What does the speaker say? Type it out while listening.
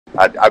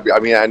I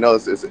mean, I know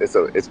it's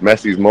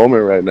Messi's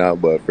moment right now,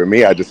 but for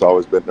me, I just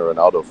always been a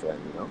Ronaldo fan.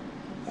 You know,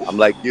 I'm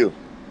like you.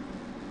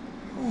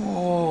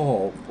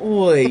 Oh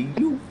boy,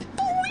 you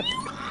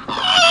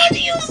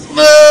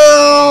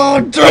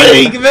smell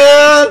drink,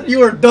 man.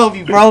 You a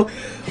W, bro.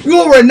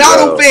 You a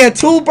Ronaldo fan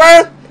too,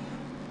 bro?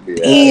 Yeah.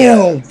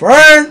 Damn,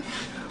 bro.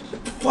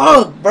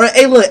 Fuck, bro.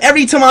 Hey, look.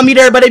 Every time I meet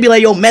everybody, they be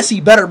like, "Yo,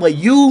 Messi better," but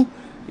you,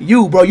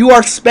 bro, you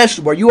are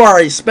special, bro. You are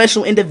a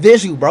special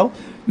individual, bro.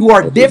 You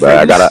are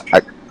different.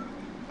 Bro,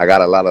 I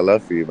got a lot of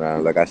love for you,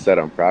 man. Like I said,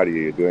 I'm proud of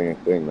you. You're doing your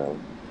thing, man.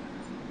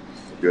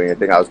 You're doing your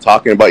thing. I was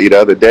talking about you the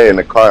other day in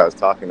the car. I was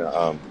talking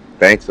to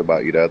Banks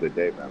about you the other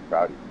day, man. I'm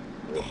proud of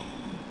you.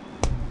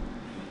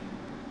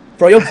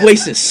 Bro, your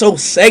voice is so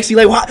sexy.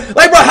 Like, bro,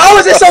 how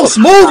is it so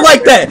smooth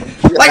like that?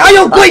 Like, how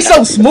your voice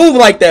so smooth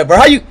like that, bro?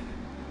 How you?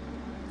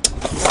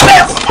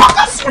 Man, fuck!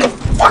 I swear to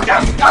fuck!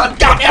 I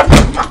goddamn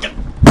fucking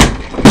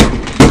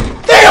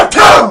damn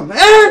time,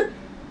 man.